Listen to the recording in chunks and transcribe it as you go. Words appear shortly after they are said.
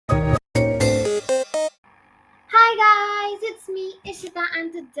me, Ishita,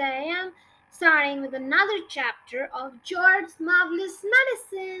 and today I'm starting with another chapter of George's Marvellous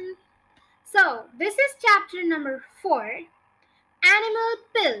Medicine. So, this is chapter number 4, Animal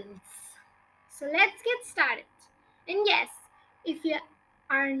Pills. So, let's get started. And yes, if you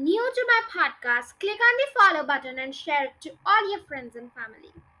are new to my podcast, click on the follow button and share it to all your friends and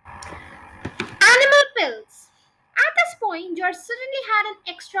family. Animal pills. At this point, George suddenly had an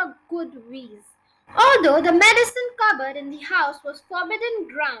extra good wheeze. Although the medicine cupboard in the house was forbidden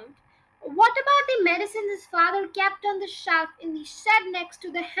ground, what about the medicine his father kept on the shelf in the shed next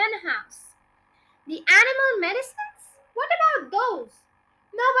to the hen house? The animal medicines? What about those?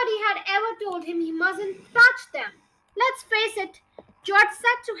 Nobody had ever told him he mustn't touch them. Let's face it, George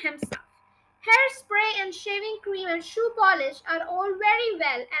said to himself. Hairspray and shaving cream and shoe polish are all very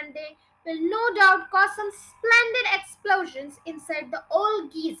well, and they will no doubt cause some splendid explosions inside the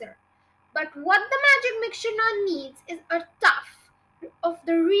old geezer. But what the magic mixture now needs is a tuff of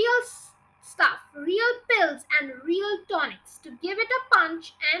the real stuff, real pills and real tonics to give it a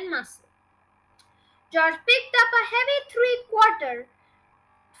punch and muscle. George picked up a heavy three-quarter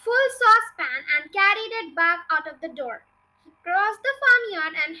full saucepan and carried it back out of the door. He crossed the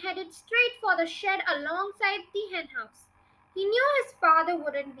farmyard and headed straight for the shed alongside the henhouse. He knew his father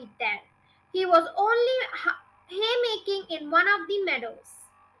wouldn't be there. He was only haymaking in one of the meadows.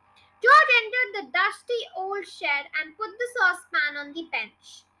 George entered the dusty old shed and put the saucepan on the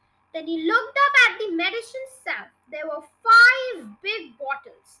bench. Then he looked up at the medicine shelf. There were 5 big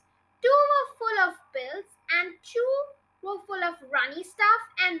bottles. 2 were full of pills, and 2 were full of runny stuff,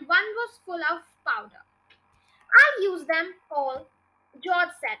 and 1 was full of powder. I'll use them all,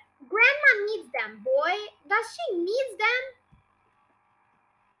 George said. Grandma needs them, boy. Does she need them?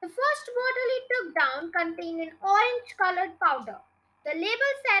 The first bottle he took down contained an orange-colored powder. The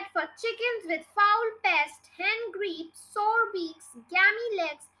label said for chickens with foul pest, hen grippe, sore beaks, gammy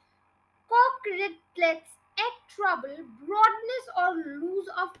legs, cockritlets, egg trouble, broadness or loose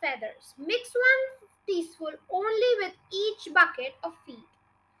of feathers. Mix 1 teaspoon only with each bucket of feed.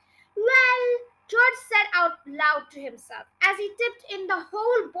 Well, George said out loud to himself as he tipped in the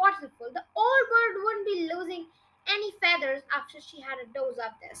whole bottleful. The old bird wouldn't be losing any feathers after she had a dose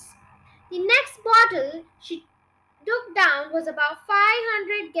of this. The next bottle she took down was about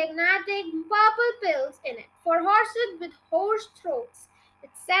 500 gigantic purple pills in it for horses with hoarse throats. It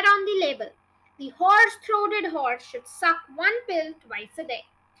said on the label, the horse-throated horse should suck 1 pill twice a day.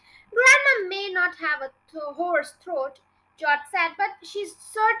 Grandma may not have a hoarse throat, George said, but she's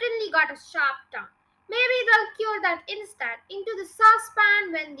certainly got a sharp tongue. Maybe they'll cure that instead. Into the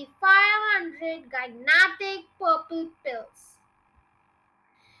saucepan went the 500 gigantic purple pills.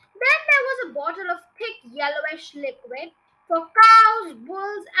 Then there was a bottle of thick yellowish liquid for cows,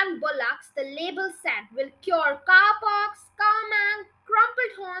 bulls, and bullocks. The label said will cure cowpox, cowman,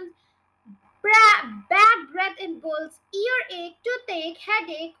 crumpled horns, bad breath in bulls, earache, toothache,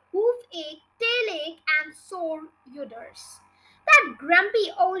 headache, hoof ache, tail ache, and sore udders. That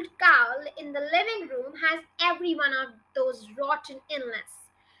grumpy old cow in the living room has every one of those rotten illnesses.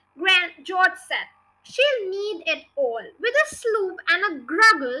 George said. She'll need it all. With a sloop and a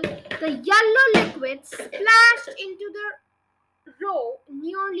gruggle, the yellow liquid splashed into the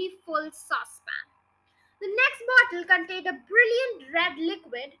nearly full saucepan. The next bottle contained a brilliant red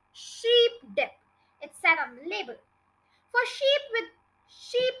liquid, sheep dip. It said on the label. For sheep with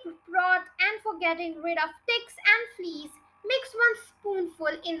sheep broth and for getting rid of ticks and fleas, mix 1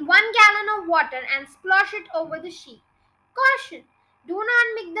 spoonful in 1 gallon of water and splash it over the sheep. Caution! Do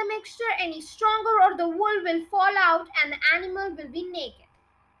not make the mixture any stronger or the wool will fall out and the animal will be naked.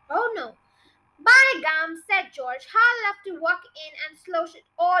 Oh no! By gum, said George, I'll love to walk in and slosh it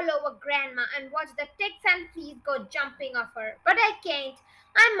all over Grandma and watch the ticks and fleas go jumping off her. But I can't.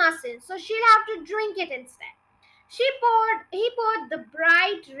 I mustn't, so she'll have to drink it instead. He poured the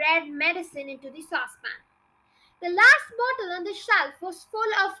bright red medicine into the saucepan. The last bottle on the shelf was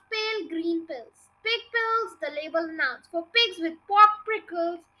full of pale green pills. Pig pills, the label announced, for pigs with pork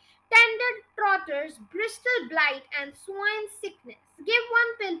prickles, tender trotters, Bristol blight, and swine sickness. Give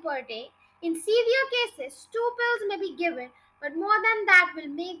 1 pill per day. In severe cases, 2 pills may be given, but more than that will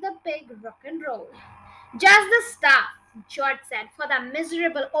make the pig rock and roll. Just the stuff, George said, for the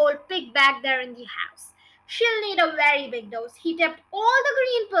miserable old pig back there in the house. She'll need a very big dose. He tipped all the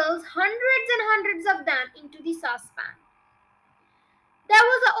green pills, hundreds and hundreds of them, into the saucepan. There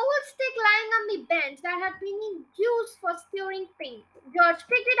was an old stick lying on the bench that had been used for stirring paint. George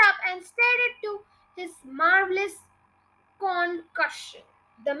picked it up and stirred it to his marvelous concoction.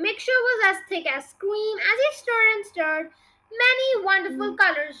 The mixture was as thick as cream. As he stirred and stirred, Many wonderful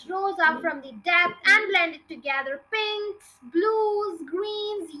colors rose up from the depth and blended together: pinks, blues,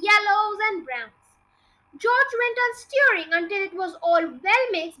 greens, yellows, and browns. George went on stirring until it was all well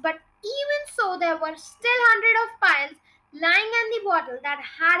mixed, but even so, there were still hundreds of piles lying in the bottle that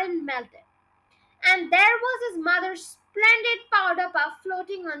hadn't melted. And there was his mother's splendid powder puff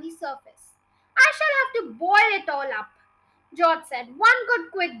floating on the surface. I shall have to boil it all up, George said. One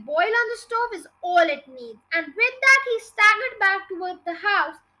good quick boil on the stove is all it needs. And with that, he staggered back toward the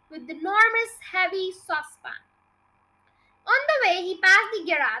house with the enormous, heavy saucepan. On the way, he passed the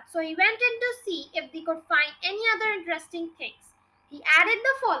garage, so he went in to see if they could find any other interesting things. He added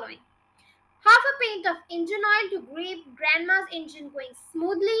the following: half a pint of engine oil to keep Grandma's engine going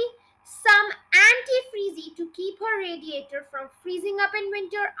smoothly, some antifreeze to keep her radiator from freezing up in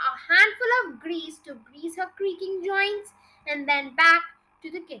winter, a handful of grease to grease her creaking joints, and then back to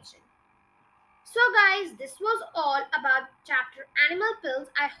the kitchen. So, guys, this was all about chapter Animal Pills.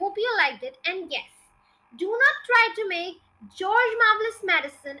 I hope you liked it, and yes, do not try to make George Marvelous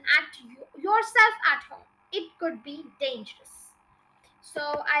medicine yourself at home. It could be dangerous. So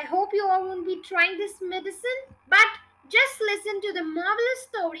I hope you all won't be trying this medicine, but just listen to the marvelous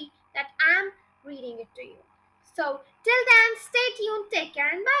story that I'm reading it to you. So till then, stay tuned, take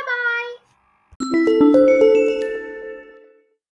care, and bye bye.